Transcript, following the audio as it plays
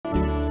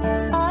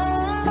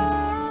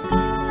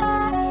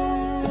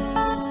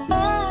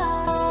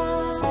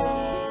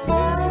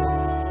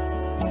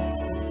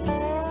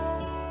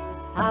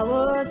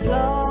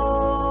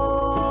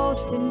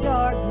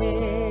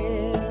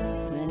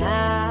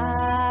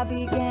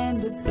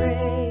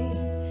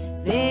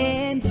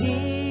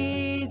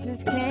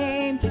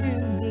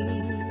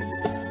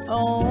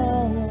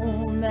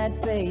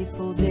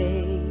fateful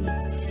day.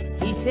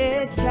 He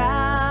said,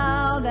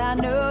 child, I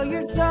know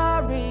you're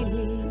sorry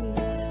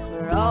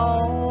for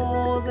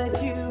all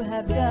that you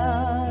have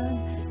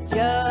done.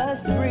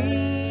 Just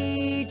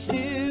reach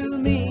to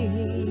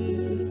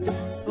me,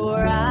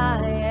 for I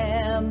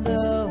am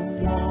the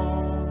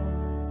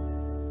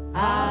one.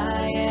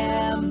 I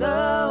am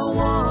the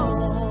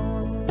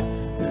one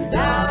who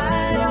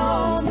died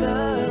on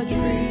the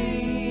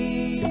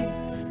tree.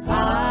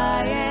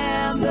 I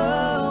am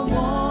the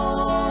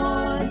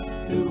one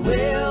who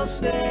will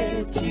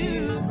set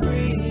you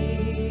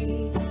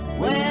free.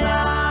 When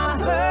I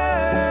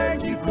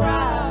heard you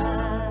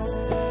cry,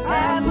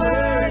 have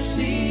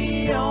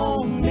mercy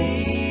on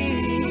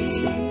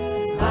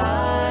me.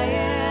 I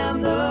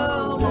am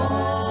the one.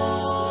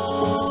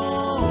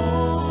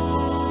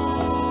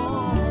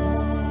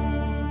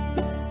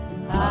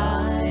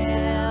 I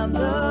am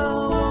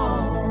the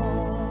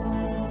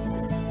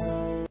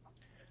one.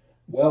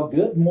 Well,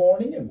 good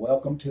morning and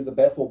welcome to the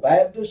Bethel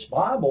Baptist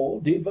Bible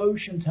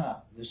Devotion Time.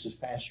 This is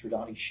Pastor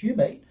Donnie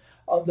Shoemate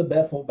of the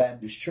Bethel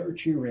Baptist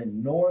Church here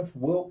in North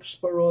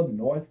Wilkesboro,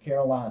 North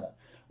Carolina.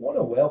 I want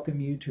to welcome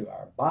you to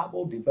our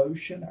Bible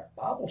devotion, our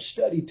Bible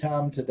study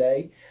time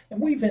today. And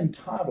we've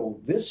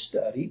entitled this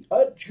study,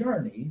 A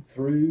Journey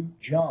Through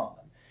John.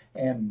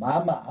 And my,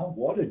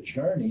 what a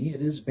journey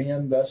it has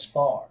been thus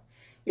far.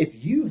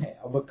 If you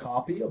have a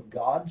copy of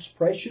God's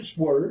precious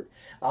Word,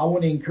 I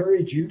want to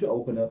encourage you to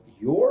open up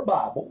your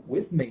Bible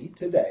with me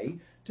today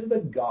to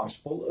the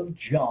Gospel of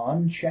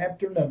John,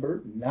 chapter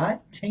number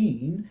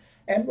 19,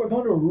 and we're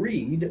going to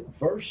read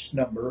verse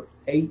number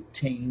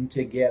 18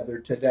 together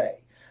today.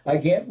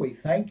 Again, we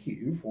thank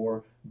you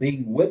for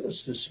being with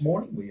us this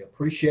morning. We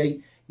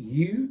appreciate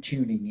you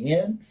tuning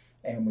in,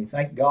 and we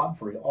thank God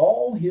for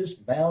all His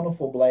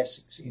bountiful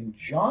blessings. In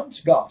John's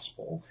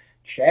Gospel,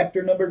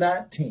 chapter number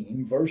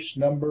 19, verse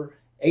number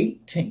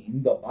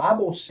 18, the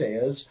Bible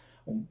says,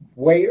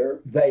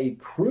 where they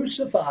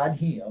crucified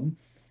him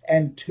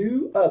and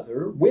two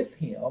other with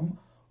him,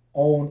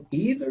 on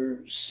either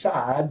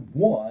side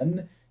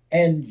one,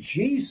 and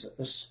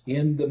Jesus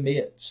in the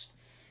midst.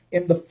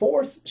 In the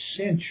fourth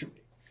century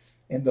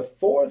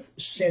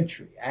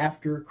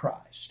after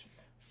Christ,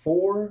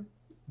 for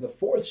the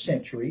fourth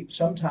century,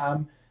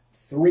 sometime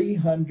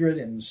 300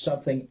 and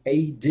something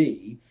AD,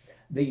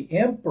 the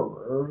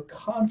Emperor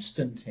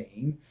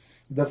Constantine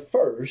the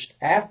First,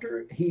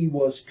 after he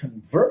was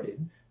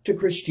converted to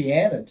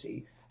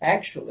Christianity,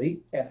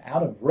 actually, and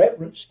out of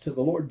reverence to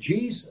the Lord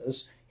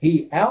Jesus,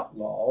 he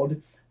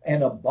outlawed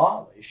and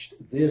abolished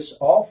this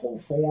awful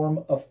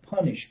form of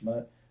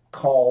punishment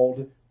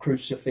called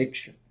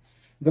crucifixion.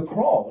 The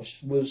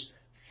cross was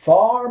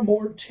far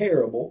more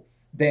terrible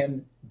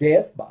than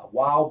death by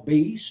wild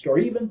beast or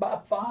even by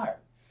fire.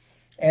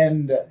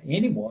 And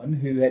anyone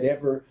who had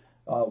ever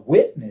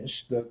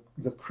witnessed the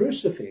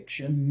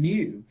crucifixion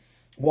knew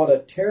what a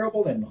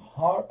terrible and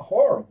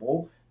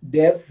horrible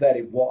death that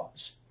it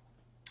was.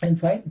 And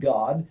thank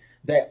God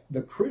that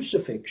the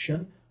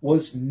crucifixion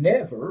was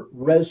never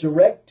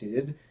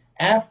resurrected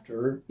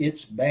after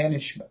its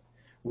banishment.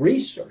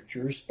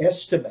 Researchers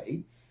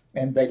estimate,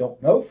 and they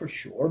don't know for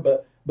sure,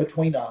 but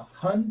between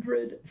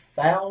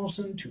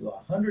 100,000 to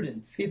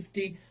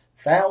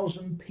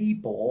 150,000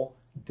 people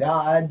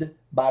died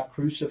by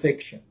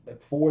crucifixion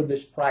before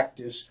this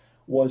practice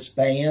was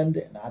banned,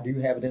 and I do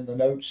have it in the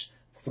notes,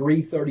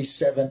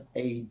 337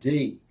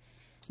 AD.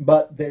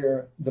 But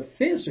the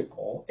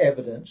physical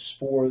evidence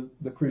for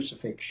the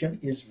crucifixion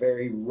is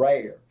very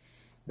rare.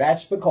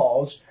 That's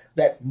because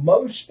that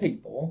most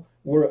people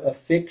were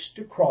affixed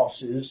to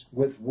crosses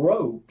with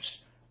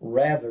ropes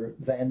rather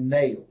than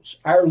nails.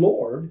 Our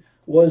Lord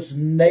was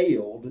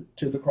nailed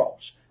to the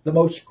cross, the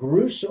most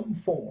gruesome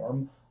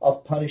form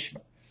of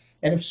punishment.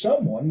 And if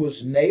someone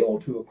was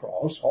nailed to a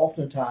cross,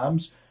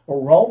 oftentimes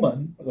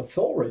Roman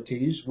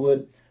authorities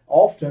would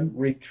often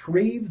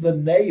retrieve the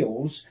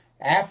nails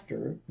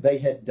after they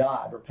had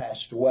died or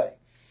passed away.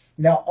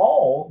 Now,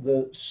 all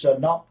the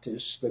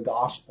synoptists, the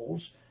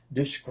Gospels,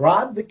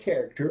 describe the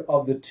character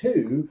of the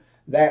two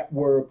that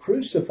were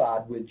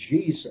crucified with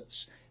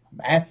Jesus.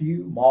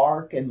 Matthew,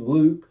 Mark, and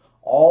Luke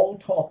all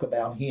talk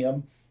about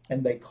him,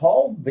 and they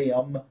call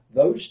them,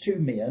 those two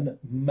men,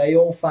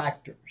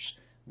 malefactors.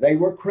 They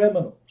were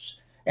criminals.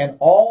 And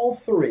all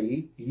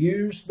three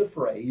used the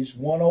phrase,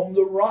 one on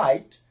the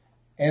right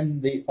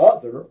and the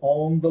other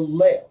on the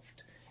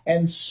left.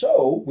 And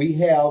so we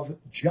have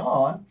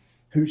John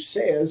who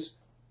says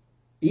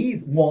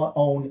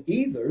on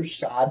either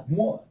side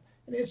one.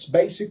 And it's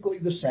basically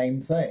the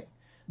same thing.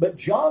 But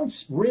John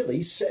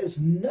really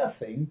says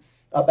nothing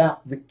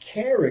about the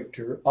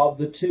character of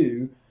the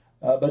two,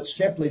 but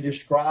simply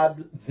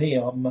described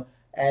them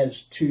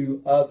as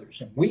two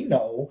others. And we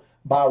know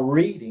by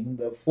reading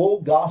the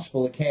full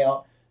gospel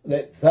account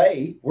that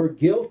they were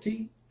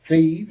guilty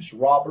thieves,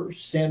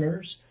 robbers,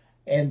 sinners,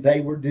 and they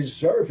were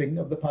deserving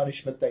of the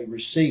punishment they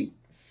received.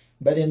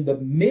 But in the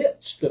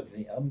midst of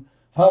them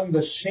hung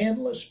the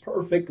sinless,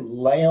 perfect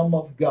Lamb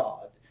of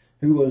God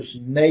who was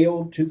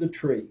nailed to the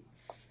tree.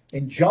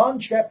 In John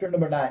chapter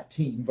number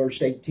 19,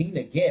 verse 18,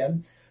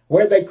 again,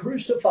 where they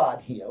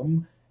crucified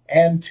him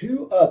and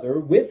two other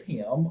with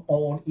him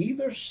on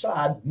either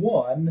side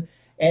one,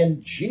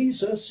 and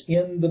Jesus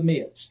in the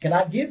midst. Can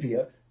I give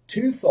you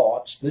two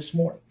thoughts this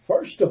morning?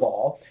 First of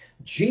all,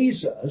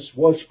 Jesus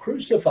was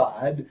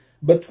crucified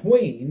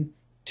between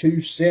two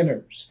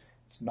sinners.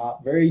 It's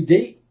not very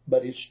deep,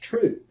 but it's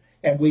true.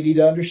 And we need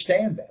to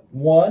understand that.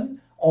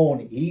 One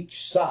on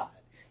each side.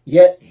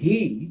 Yet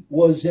he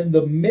was in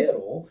the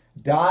middle,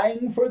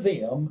 dying for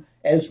them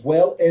as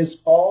well as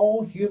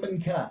all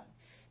humankind.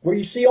 Where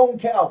you see on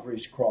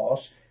Calvary's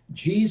cross,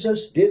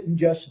 Jesus didn't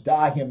just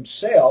die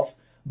himself,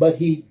 but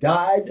he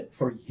died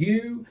for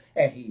you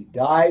and he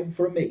died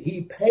for me.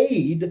 He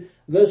paid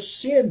the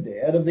sin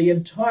debt of the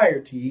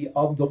entirety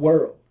of the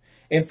world.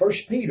 In 1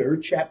 Peter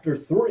chapter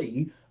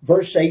 3,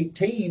 verse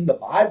 18, the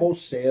Bible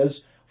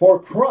says, "For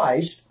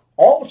Christ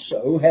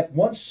also hath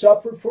once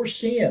suffered for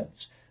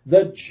sins,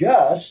 the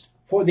just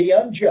for the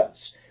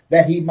unjust,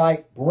 that he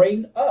might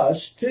bring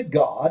us to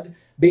God,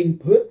 being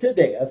put to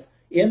death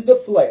in the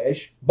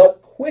flesh,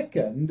 but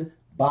quickened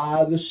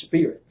by the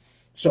Spirit."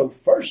 So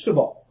first of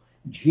all,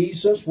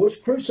 Jesus was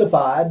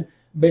crucified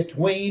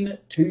between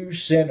two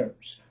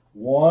sinners,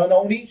 one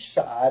on each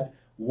side,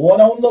 one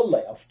on the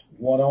left,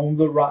 one on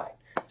the right.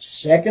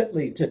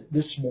 Secondly,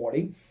 this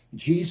morning,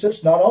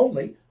 Jesus not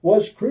only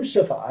was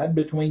crucified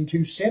between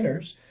two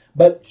sinners,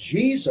 but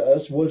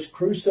Jesus was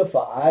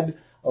crucified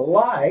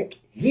like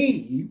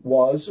he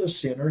was a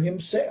sinner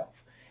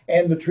himself.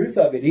 And the truth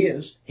of it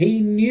is, he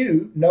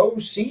knew no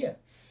sin.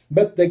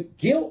 But the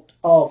guilt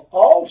of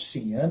all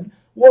sin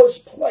was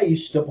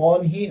placed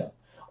upon him.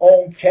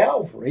 On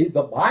Calvary,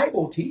 the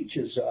Bible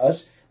teaches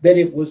us that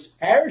it was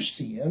our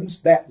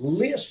sins, that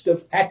list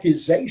of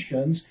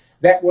accusations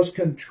that was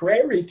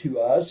contrary to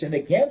us and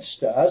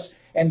against us,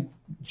 and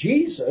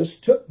Jesus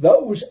took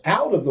those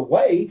out of the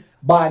way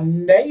by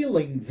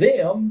nailing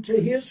them to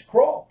his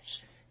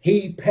cross.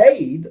 He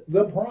paid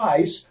the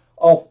price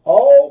of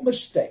all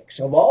mistakes,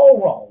 of all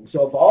wrongs,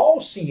 of all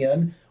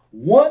sin,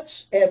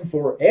 once and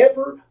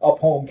forever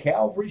upon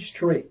Calvary's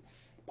tree.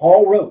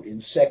 Paul wrote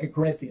in 2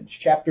 Corinthians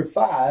chapter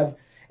 5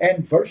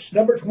 and verse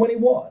number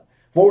 21,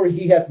 "For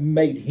he hath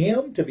made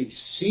him to be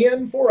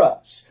sin for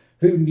us,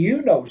 who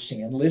knew no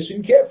sin,"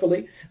 listen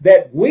carefully,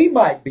 "that we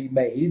might be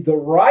made the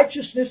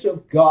righteousness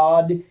of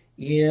God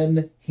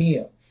in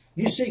him."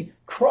 You see,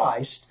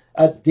 Christ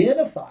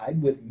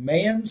identified with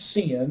man's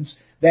sins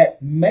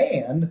that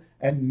man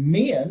and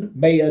men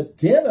may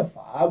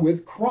identify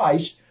with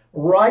Christ's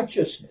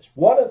righteousness.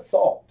 What a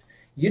thought.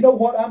 You know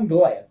what? I'm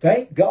glad.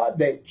 Thank God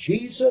that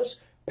Jesus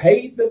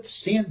paid the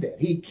sin debt.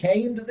 He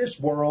came to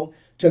this world,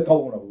 took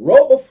on a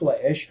robe of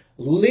flesh,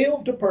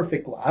 lived a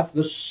perfect life,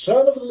 the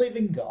Son of the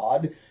living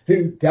God,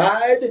 who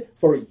died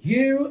for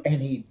you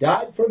and he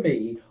died for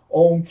me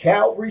on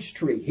Calvary's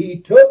tree. He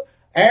took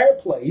our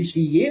place.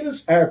 He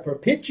is our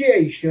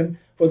propitiation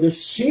for the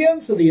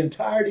sins of the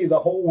entirety of the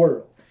whole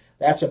world.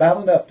 That's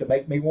about enough to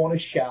make me want to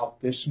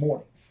shout this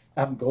morning.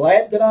 I'm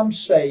glad that I'm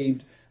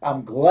saved.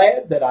 I'm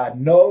glad that I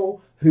know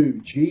who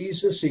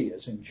Jesus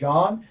is. And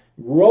John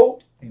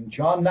wrote in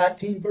John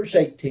 19, verse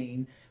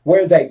 18,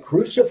 where they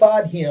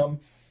crucified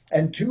him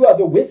and two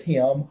other with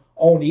him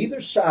on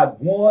either side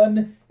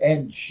one,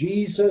 and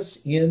Jesus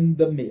in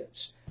the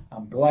midst.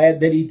 I'm glad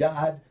that he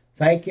died.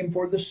 Thank him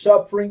for the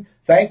suffering.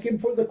 Thank him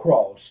for the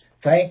cross.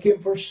 Thank him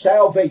for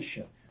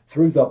salvation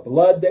through the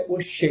blood that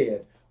was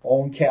shed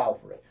on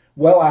Calvary.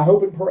 Well, I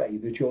hope and pray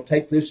that you'll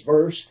take this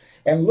verse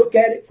and look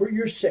at it for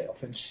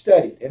yourself and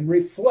study it and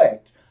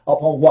reflect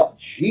upon what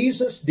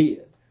Jesus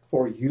did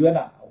for you and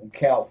I on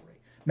Calvary.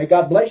 May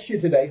God bless you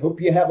today.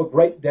 Hope you have a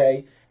great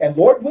day. And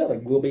Lord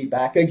willing, we'll be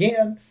back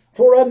again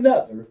for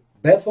another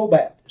Bethel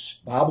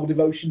Baptist Bible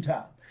Devotion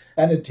time.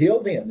 And until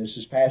then, this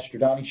is Pastor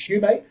Donnie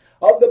Shoemate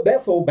of the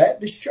Bethel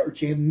Baptist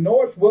Church in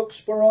North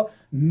Wilkesboro,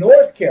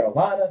 North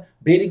Carolina,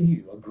 bidding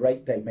you a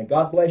great day. May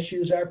God bless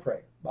you is our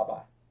prayer.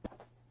 Bye-bye.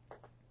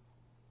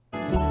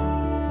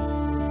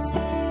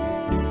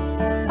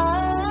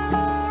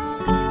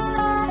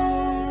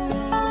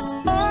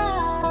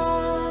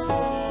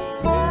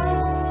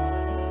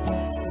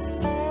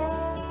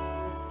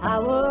 I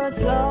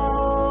was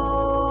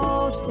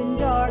lost in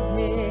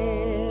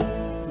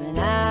darkness when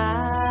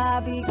I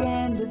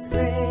began to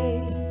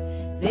pray.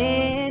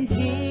 Then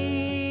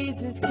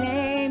Jesus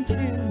came to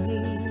me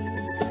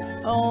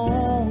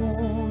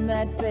on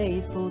that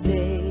faithful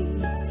day.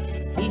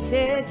 He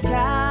said,